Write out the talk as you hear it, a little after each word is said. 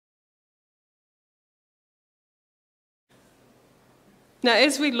Now,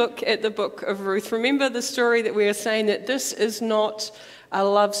 as we look at the book of Ruth, remember the story that we are saying that this is not a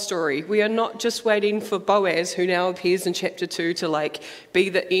love story. We are not just waiting for Boaz, who now appears in chapter 2, to be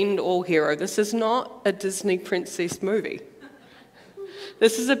the end-all hero. This is not a Disney princess movie.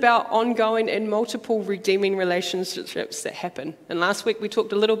 This is about ongoing and multiple redeeming relationships that happen. And last week we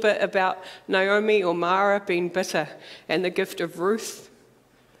talked a little bit about Naomi or Mara being bitter, and the gift of Ruth,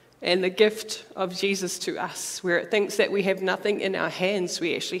 and the gift of Jesus to us, where it thinks that we have nothing in our hands.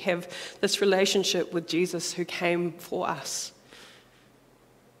 We actually have this relationship with Jesus who came for us.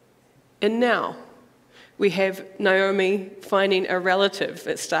 And now we have Naomi finding a relative.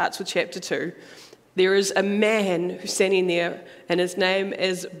 It starts with chapter 2. There is a man who's standing there, and his name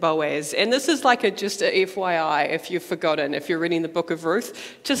is Boaz. And this is just a FYI, if you've forgotten, if you're reading the book of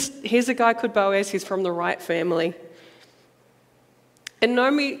Ruth. Just, here's a guy called Boaz, he's from the right family. And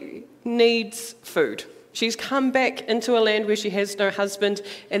Naomi needs food. She's come back into a land where she has no husband,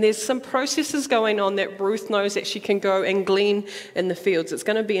 and there's some processes going on that Ruth knows that she can go and glean in the fields. It's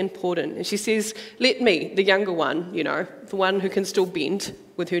going to be important. And she says, let me, the younger one, the one who can still bend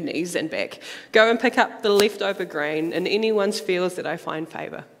with her knees and back, go and pick up the leftover grain in anyone's fields that I find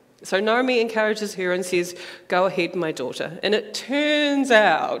favour. So Naomi encourages her and says, go ahead, my daughter. And it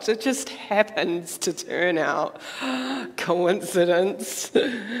just happens to turn out, coincidence,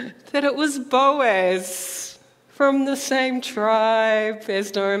 that it was Boaz from the same tribe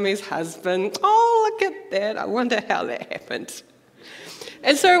as Naomi's husband. Oh, look at that. I wonder how that happened.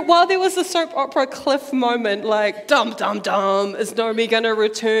 And so while there was a soap opera cliff moment, dum, dum, dum, is Naomi going to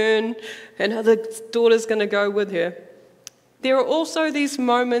return and her daughter's going to go with her? There are also these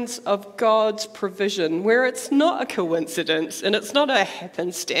moments of God's provision where it's not a coincidence and it's not a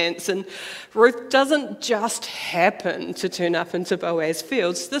happenstance, and Ruth doesn't just happen to turn up into Boaz's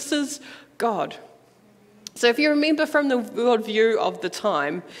fields. This is God. So if you remember from the worldview of the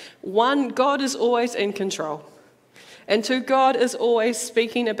time, 1, God is always in control. And 2, God is always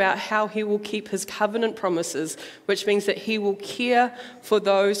speaking about how he will keep his covenant promises, which means that he will care for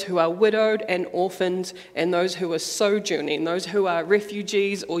those who are widowed and orphaned, and those who are sojourning, those who are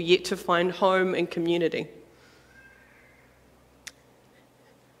refugees or yet to find home and community.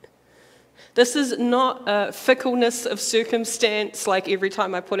 This is not a fickleness of circumstance, like every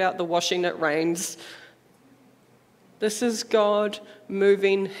time I put out the washing it rains. This is God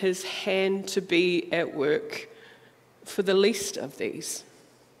moving his hand to be at work for the least of these.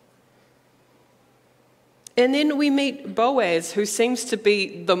 And then we meet Boaz, who seems to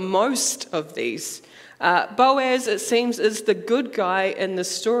be the most of these. Boaz, it seems, is the good guy in the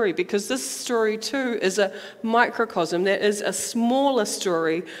story, because this story too is a microcosm. That is a smaller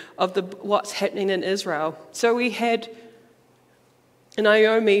story of what's happening in Israel. So we had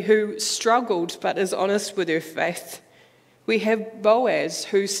Naomi, who struggled but is honest with her faith. We have Boaz,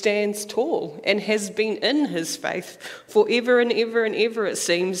 who stands tall and has been in his faith forever and ever and ever, it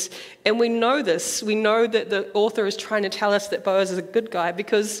seems. And we know this. We know that the author is trying to tell us that Boaz is a good guy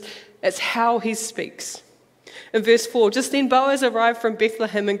because it's how he speaks. In verse 4, just then Boaz arrived from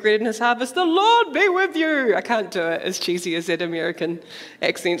Bethlehem and greeted his harvest, "The Lord be with you." I can't do it as cheesy as that American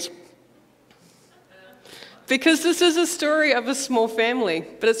accent. Because this is a story of a small family,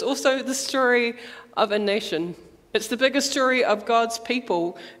 but it's also the story of a nation. It's the biggest story of God's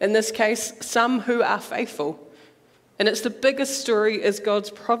people, in this case, some who are faithful. And it's the biggest story is God's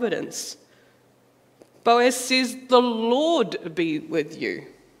providence. Boaz says, "The Lord be with you."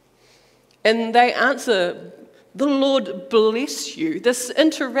 And they answer, "The Lord bless you." This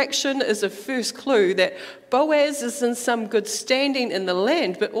interaction is a first clue that Boaz is in some good standing in the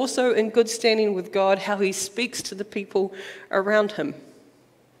land, but also in good standing with God, how he speaks to the people around him.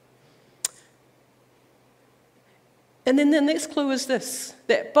 And then the next clue is this,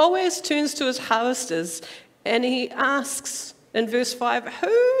 that Boaz turns to his harvesters and he asks in verse 5,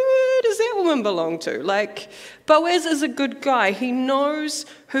 who does that woman belong to? Boaz is a good guy. He knows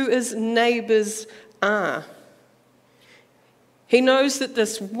who his neighbors are. He knows that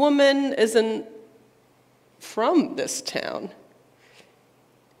this woman isn't from this town.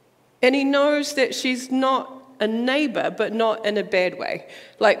 And he knows that she's not a neighbor, but not in a bad way.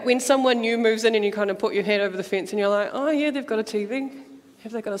 Like when someone new moves in and you kind of put your head over the fence and you're like, oh yeah, they've got a TV.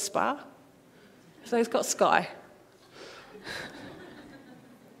 Have they got a spa? Have they got Sky?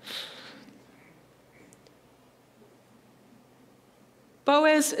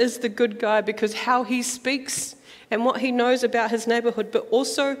 Boaz is the good guy because how he speaks and what he knows about his neighborhood, but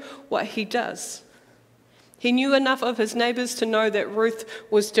also what he does. He knew enough of his neighbors to know that Ruth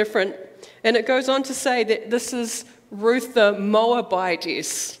was different. And it goes on to say that this is Ruth the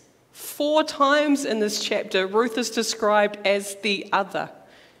Moabitess 4 times in this chapter, Ruth is described as the other.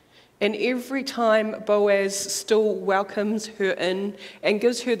 And every time Boaz still welcomes her in and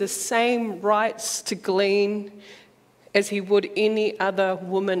gives her the same rights to glean as he would any other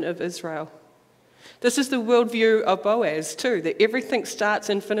woman of Israel. This is the worldview of Boaz too, that everything starts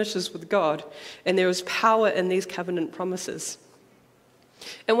and finishes with God, and there is power in these covenant promises.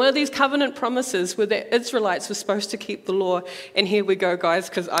 And one of these covenant promises were that Israelites were supposed to keep the law. And here we go, guys,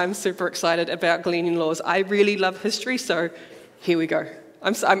 because I'm super excited about gleaning laws. I really love history, so here we go. I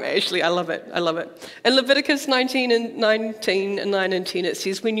love it. I love it. In Leviticus 19 and 9 and 10, it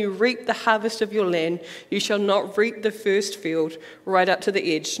says, when you reap the harvest of your land, you shall not reap the first field right up to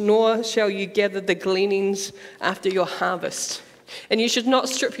the edge, nor shall you gather the gleanings after your harvest. And you should not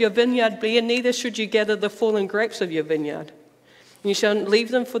strip your vineyard bare, neither should you gather the fallen grapes of your vineyard. You shall leave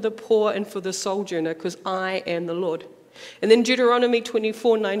them for the poor and for the sojourner, because I am the Lord. And then Deuteronomy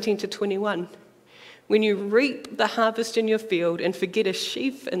 24, 19 to 21. When you reap the harvest in your field and forget a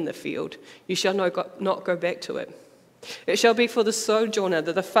sheaf in the field, you shall not go back to it. It shall be for the sojourner,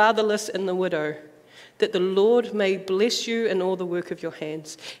 the fatherless and the widow, that the Lord may bless you in all the work of your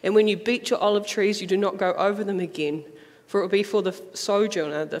hands. And when you beat your olive trees, you do not go over them again, for it will be for the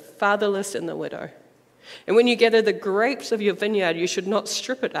sojourner, the fatherless and the widow. And when you gather the grapes of your vineyard, you should not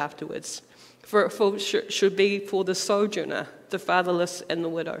strip it afterwards, for it should be for the sojourner, the fatherless, and the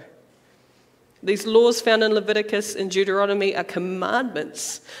widow. These laws found in Leviticus and Deuteronomy are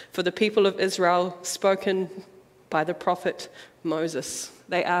commandments for the people of Israel spoken by the prophet Moses.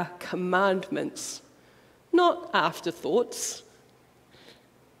 They are commandments, not afterthoughts.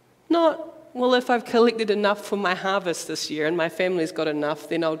 Not, well, if I've collected enough for my harvest this year and my family's got enough,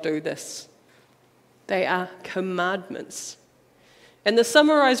 then I'll do this. They are commandments. And the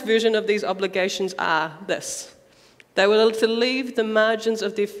summarized version of these obligations are this. They were to leave the margins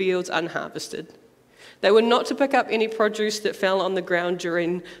of their fields unharvested. They were not to pick up any produce that fell on the ground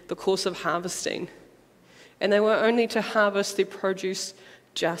during the course of harvesting. And they were only to harvest their produce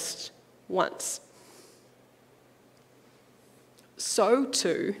just once. So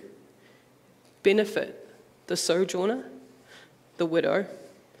to benefit the sojourner, the widow,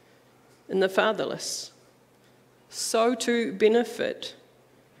 and the fatherless. So to benefit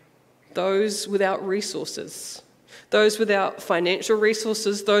those without resources, those without financial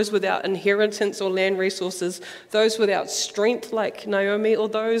resources, those without inheritance or land resources, those without strength like Naomi, or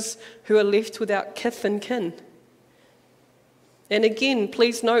those who are left without kith and kin. And again,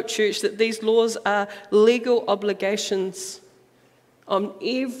 please note, church, that these laws are legal obligations on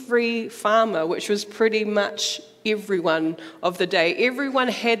every farmer, which was pretty much everyone of the day. Everyone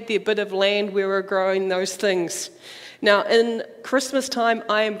had their bit of land where we're growing those things. Now, in Christmas time,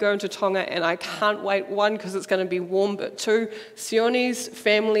 I am going to Tonga, and I can't wait, 1, because it's going to be warm, but 2, Sione's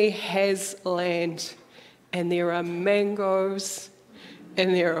family has land, and there are mangoes,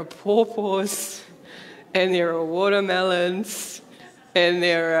 and there are pawpaws, and there are watermelons, and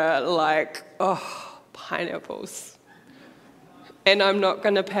there are, pineapples. And I'm not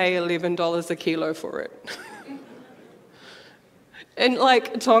going to pay $11 a kilo for it. And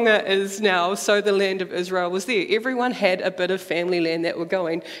like Tonga is now, so the land of Israel was there. Everyone had a bit of family land that were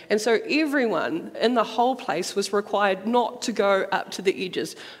going. And so everyone in the whole place was required not to go up to the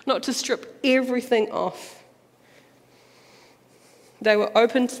edges, not to strip everything off. They were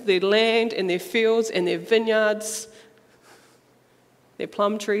open to their land and their fields and their vineyards, their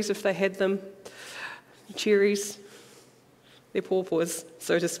plum trees if they had them, cherries, their pawpaws,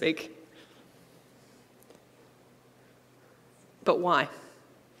 so to speak. But why?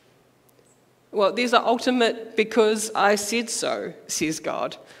 Well, these are ultimate because I said so, says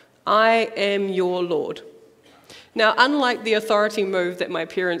God. I am your Lord. Now, unlike the authority move that my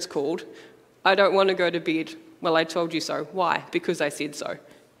parents called, I don't want to go to bed. Well, I told you so. Why? Because I said so.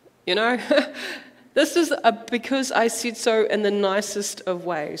 You know? This is because I said so in the nicest of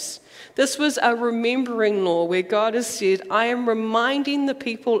ways. This was a remembering law where God has said, I am reminding the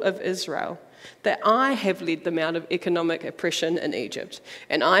people of Israel that I have led them out of economic oppression in Egypt,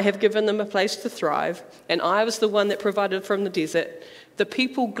 and I have given them a place to thrive, and I was the one that provided from the desert. The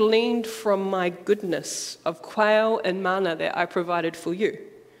people gleaned from my goodness of quail and manna that I provided for you.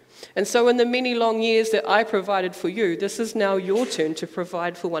 And so in the many long years that I provided for you, this is now your turn to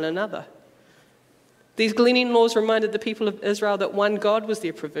provide for one another. These gleaning laws reminded the people of Israel that one God was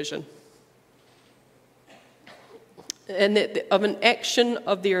their provision, and that of an action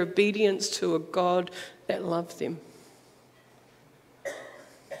of their obedience to a God that loved them.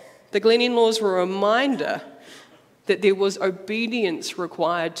 The gleaning laws were a reminder that there was obedience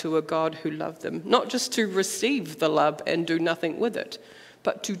required to a God who loved them, not just to receive the love and do nothing with it,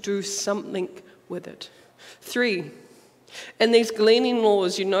 but to do something with it. 3, in these gleaning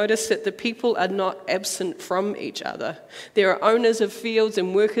laws, you notice that the people are not absent from each other. There are owners of fields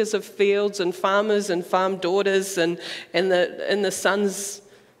and workers of fields and farmers and farm daughters and the sons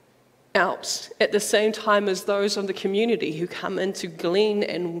out at the same time as those of the community who come in to glean,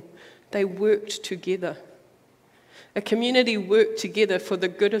 and they worked together. A community worked together for the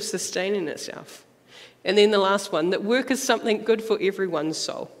good of sustaining itself. And then the last one, that work is something good for everyone's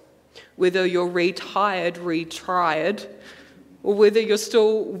soul. Whether you're retried, or whether you're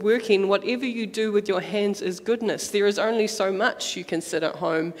still working, whatever you do with your hands is goodness. There is only so much you can sit at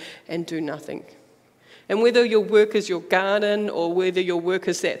home and do nothing. And whether your work is your garden, or whether your work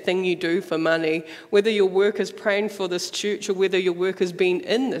is that thing you do for money, whether your work is praying for this church, or whether your work is being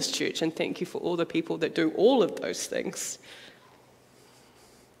in this church, and thank you for all the people that do all of those things,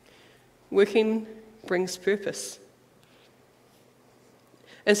 working brings purpose.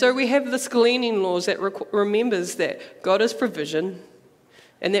 And so we have this gleaning laws that remembers that God is provision,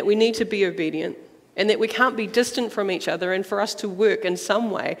 and that we need to be obedient, and that we can't be distant from each other, and for us to work in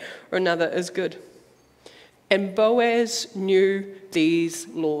some way or another is good. And Boaz knew these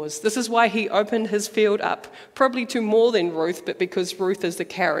laws. This is why he opened his field up, probably to more than Ruth, but because Ruth is the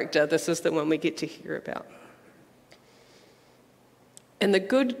character, this is the one we get to hear about. And the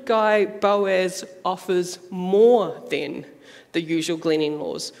good guy Boaz offers more than the usual gleaning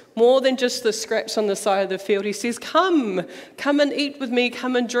laws, more than just the scraps on the side of the field. He says, come and eat with me,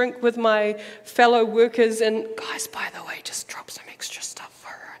 come and drink with my fellow workers, and guys, by the way, just drop some extra stuff for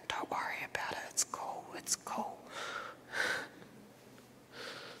her and don't worry about it, it's cool.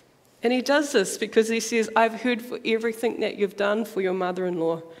 And he does this because he says, I've heard for everything that you've done for your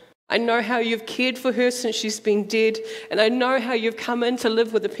mother-in-law. I know how you've cared for her since she's been dead, and I know how you've come in to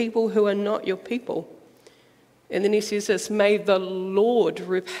live with the people who are not your people. And then he says this, may the Lord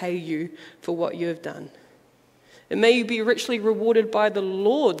repay you for what you have done. And may you be richly rewarded by the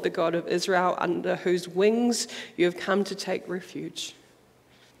Lord, the God of Israel, under whose wings you have come to take refuge.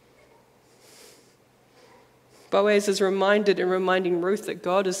 Boaz is reminding Ruth that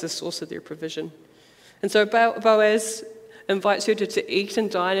God is the source of their provision. And so Boaz invites her to eat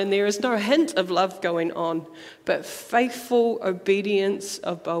and dine, and there is no hint of love going on, but faithful obedience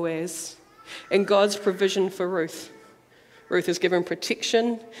of Boaz and God's provision for Ruth. Ruth is given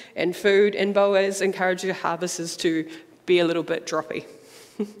protection and food, and Boaz encourages her harvesters to be a little bit droppy.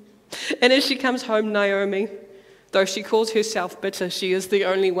 And as she comes home, Naomi, though she calls herself bitter, she is the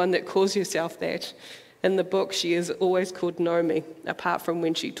only one that calls herself that. In the book, she is always called Naomi, apart from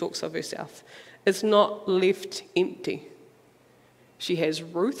when she talks of herself. It's not left empty. She has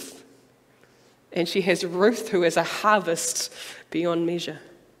Ruth, and she has Ruth who is a harvest beyond measure.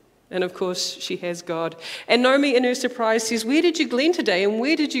 And of course, she has God. And Naomi, in her surprise, says, where did you glean today? And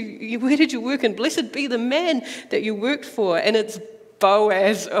where did you work? And blessed be the man that you worked for. And it's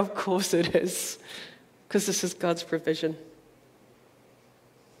Boaz, of course it is, because this is God's provision.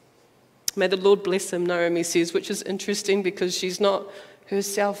 May the Lord bless him, Naomi says, which is interesting because she's not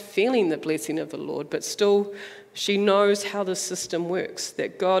herself feeling the blessing of the Lord, but still she knows how the system works,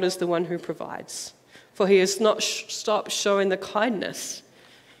 that God is the one who provides. For he has not stopped showing the kindness.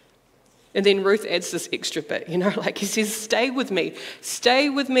 And then Ruth adds this extra bit, like he says, stay with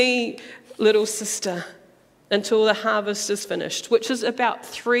me, little sister, until the harvest is finished, which is about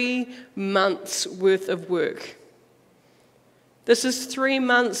 3 months worth of work. This is 3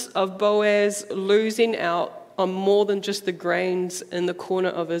 months of Boaz losing out on more than just the grains in the corner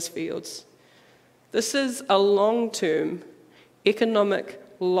of his fields. This is a long-term economic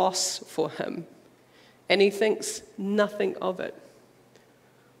loss for him, and he thinks nothing of it.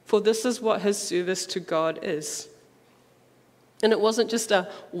 For this is what his service to God is. And it wasn't just a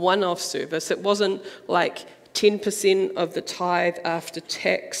one-off service. It wasn't like 10% of the tithe after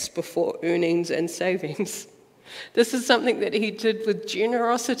tax before earnings and savings. This is something that he did with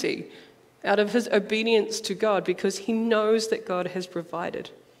generosity out of his obedience to God, because he knows that God has provided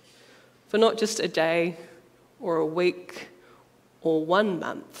for not just a day or a week or 1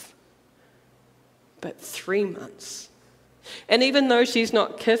 month, but 3 months. And even though she's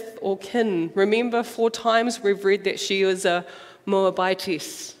not kith or kin, remember 4 times we've read that she was a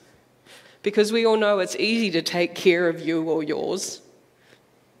Moabitess, because we all know it's easy to take care of you or yours.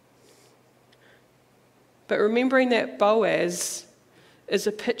 But remembering that Boaz is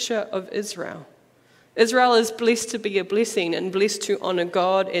a picture of Israel. Israel is blessed to be a blessing and blessed to honor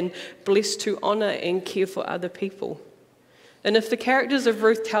God and blessed to honor and care for other people. And if the characters of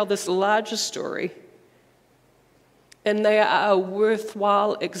Ruth tell this larger story, and they are a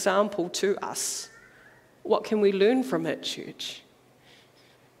worthwhile example to us, what can we learn from it, church?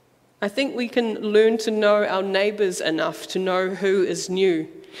 I think we can learn to know our neighbours enough to know who is new.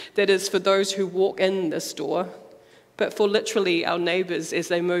 That is, for those who walk in this door, but for literally our neighbours as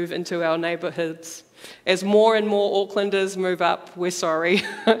they move into our neighbourhoods. As more and more Aucklanders move up, we're sorry.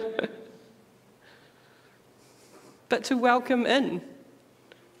 But to welcome in.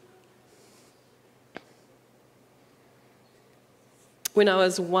 When I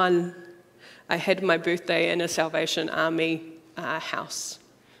was 1, I had my birthday in a Salvation Army house.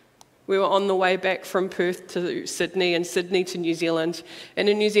 We were on the way back from Perth to Sydney and Sydney to New Zealand. And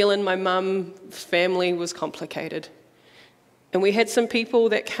in New Zealand, my mum's family was complicated. And we had some people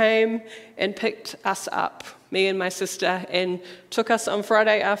that came and picked us up, me and my sister, and took us on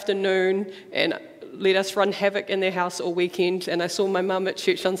Friday afternoon and let us run havoc in their house all weekend. And I saw my mum at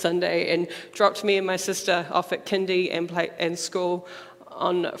church on Sunday and dropped me and my sister off at kindy and school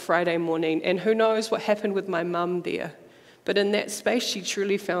on Friday morning. And who knows what happened with my mum there. But in that space, she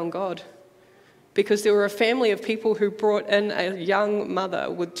truly found God. Because there were a family of people who brought in a young mother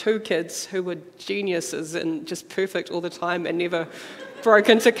with 2 kids who were geniuses and just perfect all the time and never broke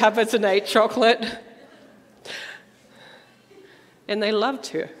into cupboards and ate chocolate. And they loved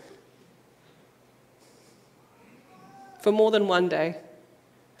her. For more than 1 day,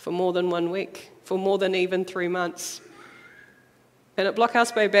 for more than 1 week, for more than even 3 months. And at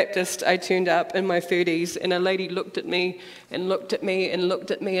Blockhouse Bay Baptist, I turned up in my 30s, and a lady looked at me and looked at me and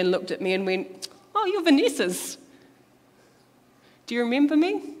looked at me and looked at me and went, "Oh, you're Vanessa's. Do you remember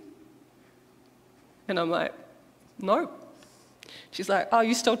me?" And I'm like, "No." She's like, "Oh,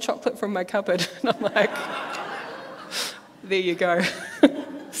 you stole chocolate from my cupboard." And I'm like, there you go.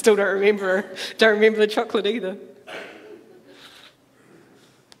 Still don't remember her. Don't remember the chocolate either.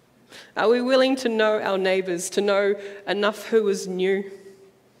 Are we willing to know our neighbours, to know enough who is new,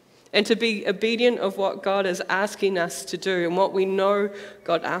 and to be obedient of what God is asking us to do and what we know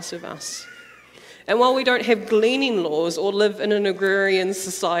God asks of us? And while we don't have gleaning laws or live in an agrarian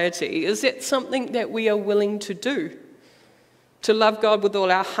society, is that something that we are willing to do? To love God with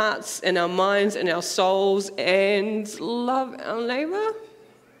all our hearts and our minds and our souls and love our neighbour?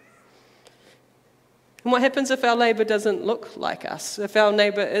 And what happens if our neighbour doesn't look like us? If our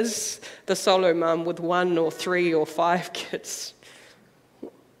neighbour is the solo mum with 1 or 3 or 5 kids?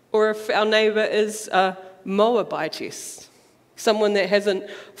 Or if our neighbour is a Moabitess, someone that hasn't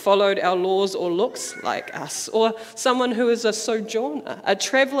followed our laws or looks like us? Or someone who is a sojourner, a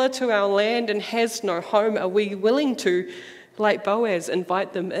traveller to our land and has no home? Are we willing to, like Boaz,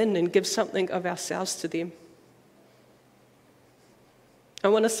 invite them in and give something of ourselves to them? I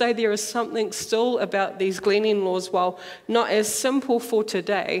want to say there is something still about these gleaning laws, while not as simple for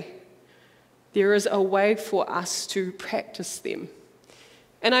today, there is a way for us to practice them.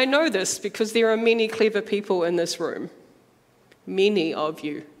 And I know this because there are many clever people in this room. Many of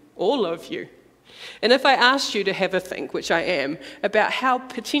you, all of you. And if I asked you to have a think, which I am, about how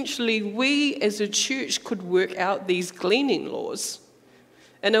potentially we as a church could work out these gleaning laws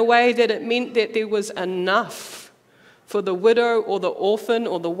in a way that it meant that there was enough for the widow or the orphan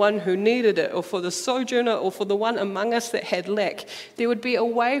or the one who needed it, or for the sojourner or for the one among us that had lack, there would be a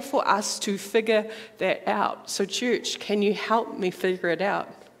way for us to figure that out. So church, can you help me figure it out?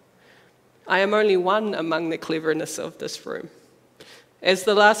 I am only one among the cleverness of this room. As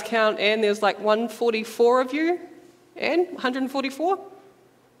the last count, Anne, there's like 144 of you. Anne, 144?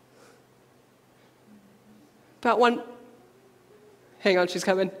 About one. Hang on, she's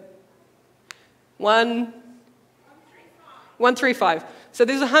coming. 135. So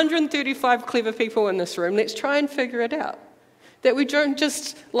there's 135 clever people in this room. Let's try and figure it out. That we don't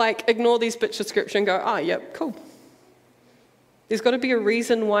just ignore these bits of scripture and go, yep, cool. There's got to be a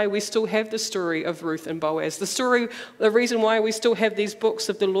reason why we still have the story of Ruth and Boaz. The reason why we still have these books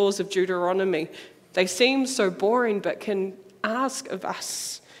of the laws of Deuteronomy. They seem so boring, but can ask of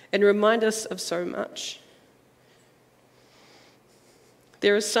us and remind us of so much.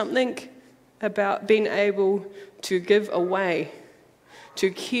 There is something about being able to give away, to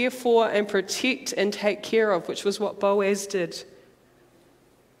care for and protect and take care of, which was what Boaz did.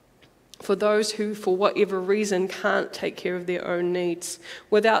 For those who, for whatever reason, can't take care of their own needs,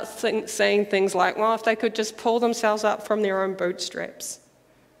 without saying things like, well, if they could just pull themselves up from their own bootstraps.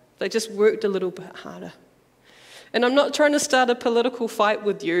 They just worked a little bit harder. And I'm not trying to start a political fight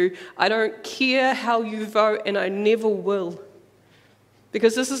with you. I don't care how you vote, and I never will.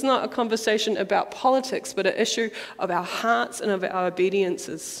 Because this is not a conversation about politics, but an issue of our hearts and of our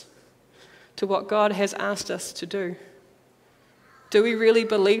obediences to what God has asked us to do. Do we really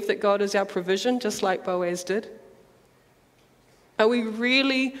believe that God is our provision, just like Boaz did? Are we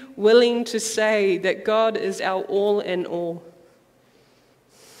really willing to say that God is our all in all?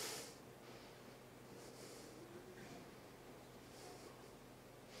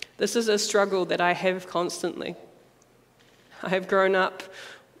 This is a struggle that I have constantly. I have grown up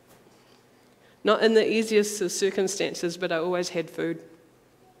not in the easiest of circumstances, but I always had food.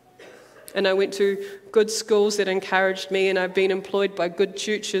 And I went to good schools that encouraged me, and I've been employed by good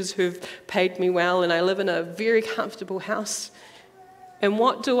churches who've paid me well, and I live in a very comfortable house. And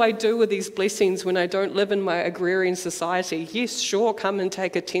what do I do with these blessings when I don't live in my agrarian society? Yes, sure, come and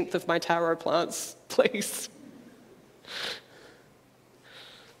take 1/10 of my taro plants, please.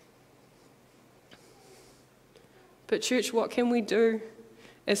 But church, what can we do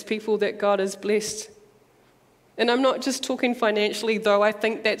as people that God has blessed? And I'm not just talking financially, though I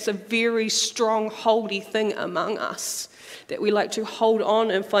think that's a very strong, holdy thing among us, that we like to hold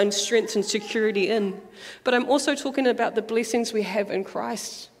on and find strength and security in. But I'm also talking about the blessings we have in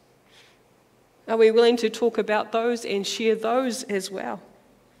Christ. Are we willing to talk about those and share those as well?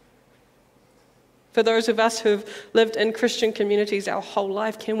 For those of us who've lived in Christian communities our whole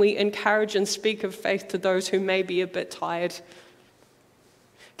life, can we encourage and speak of faith to those who may be a bit tired?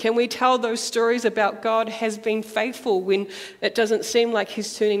 Can we tell those stories about God has been faithful when it doesn't seem like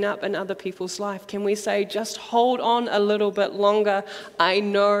he's turning up in other people's life? Can we say, just hold on a little bit longer. I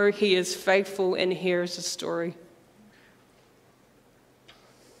know he is faithful, and here's a story.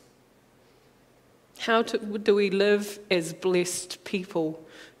 How do we live as blessed people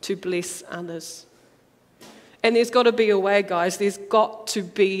to bless others? And there's got to be a way, guys. There's got to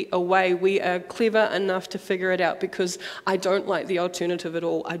be a way. We are clever enough to figure it out, because I don't like the alternative at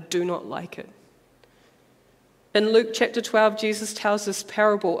all. I do not like it. In Luke chapter 12, Jesus tells this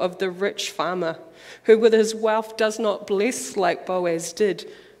parable of the rich farmer who with his wealth does not bless like Boaz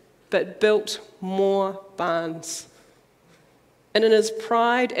did, but built more barns. And in his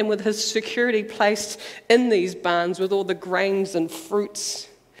pride and with his security placed in these barns with all the grains and fruits,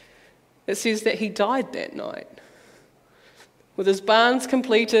 it says that he died that night. With his barns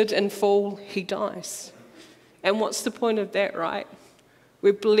completed and full, he dies. And what's the point of that, right?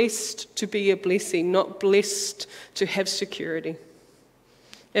 We're blessed to be a blessing, not blessed to have security.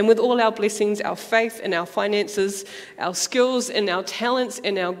 And with all our blessings, our faith and our finances, our skills and our talents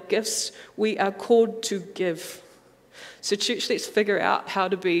and our gifts, we are called to give. So church, let's figure out how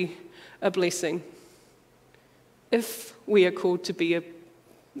to be a blessing. If we are called to be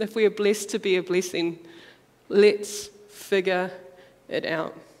if we are blessed to be a blessing, let's figure it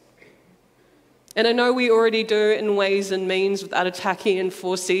out. And I know we already do in ways and means with Arataki and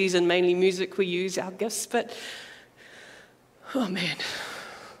 4Cs and mainly music we use our gifts, but oh man.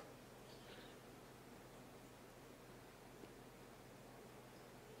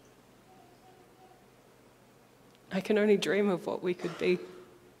 I can only dream of what we could be.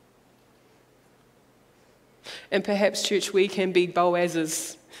 And perhaps, church, we can be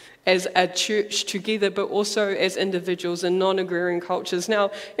Boazes as a church together, but also as individuals in non-agrarian cultures. Now,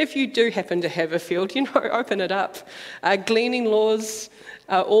 if you do happen to have a field, open it up. Gleaning laws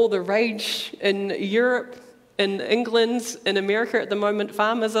are all the rage in Europe, in England, in America at the moment.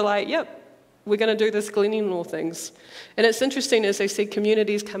 Farmers are like, yep, we're going to do this gleaning law things. And it's interesting as they see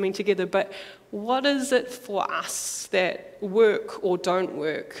communities coming together, but what is it for us that work or don't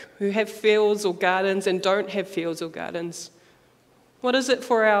work, who have fields or gardens and don't have fields or gardens? What is it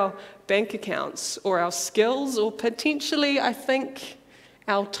for our bank accounts or our skills or potentially, I think,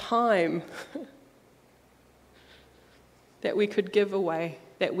 our time that we could give away,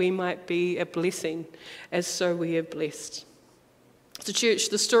 that we might be a blessing as so we are blessed? So church,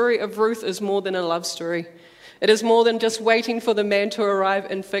 the story of Ruth is more than a love story. It is more than just waiting for the man to arrive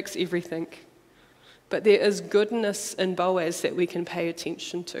and fix everything. But there is goodness in Boaz that we can pay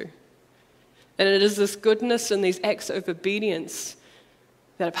attention to. And it is this goodness and these acts of obedience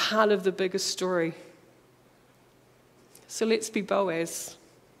that are part of the bigger story. So let's be Boaz.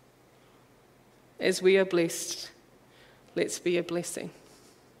 As we are blessed, let's be a blessing.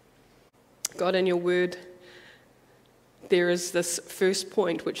 God, in your word, there is this first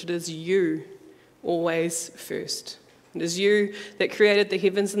point, which it is you always first. It is you that created the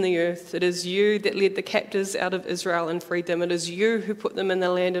heavens and the earth. It is you that led the captives out of Israel and freed them. It is you who put them in the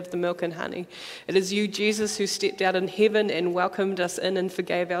land of the milk and honey. It is you, Jesus, who stepped out in heaven and welcomed us in and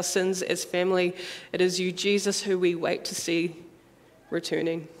forgave our sins as family. It is you, Jesus, who we wait to see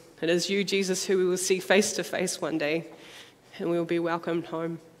returning. It is you, Jesus, who we will see face to face one day, and we will be welcomed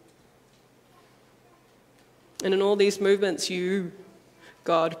home. And in all these movements, you,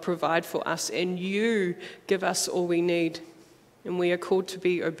 God, provide for us, and you give us all we need. And we are called to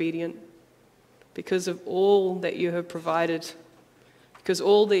be obedient because of all that you have provided, because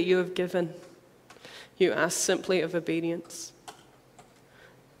all that you have given. You ask simply of obedience.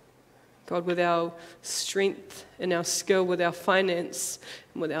 God, with our strength and our skill, with our finance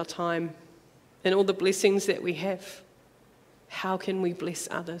and with our time and all the blessings that we have, how can we bless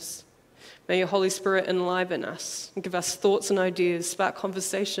others? May your Holy Spirit enliven us and give us thoughts and ideas, spark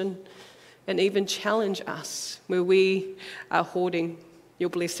conversation, and even challenge us where we are hoarding your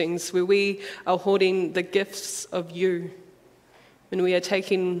blessings, where we are hoarding the gifts of you, when we are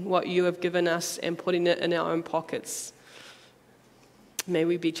taking what you have given us and putting it in our own pockets. May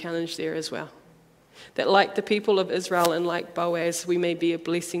we be challenged there as well. That like the people of Israel and like Boaz, we may be a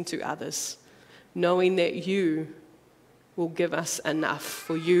blessing to others, knowing that you will give us enough,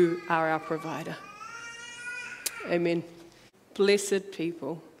 for you are our provider. Amen. Blessed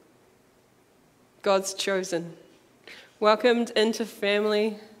people, God's chosen, welcomed into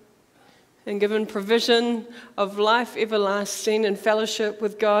family and given provision of life everlasting and fellowship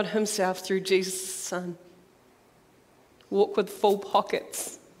with God himself through Jesus' Son. Walk with full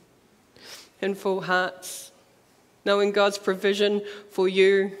pockets and full hearts, knowing God's provision for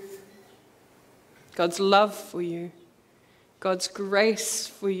you, God's love for you, God's grace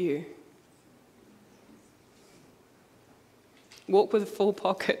for you. Walk with full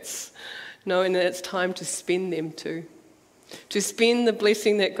pockets, knowing that it's time to spend them too. To spend the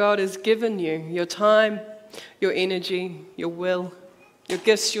blessing that God has given you, your time, your energy, your will, your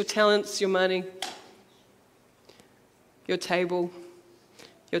gifts, your talents, your money, your table,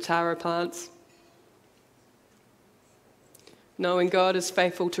 your taro plants. Knowing God is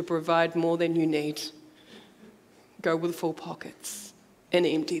faithful to provide more than you need. Go with full pockets and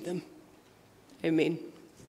empty them. Amen.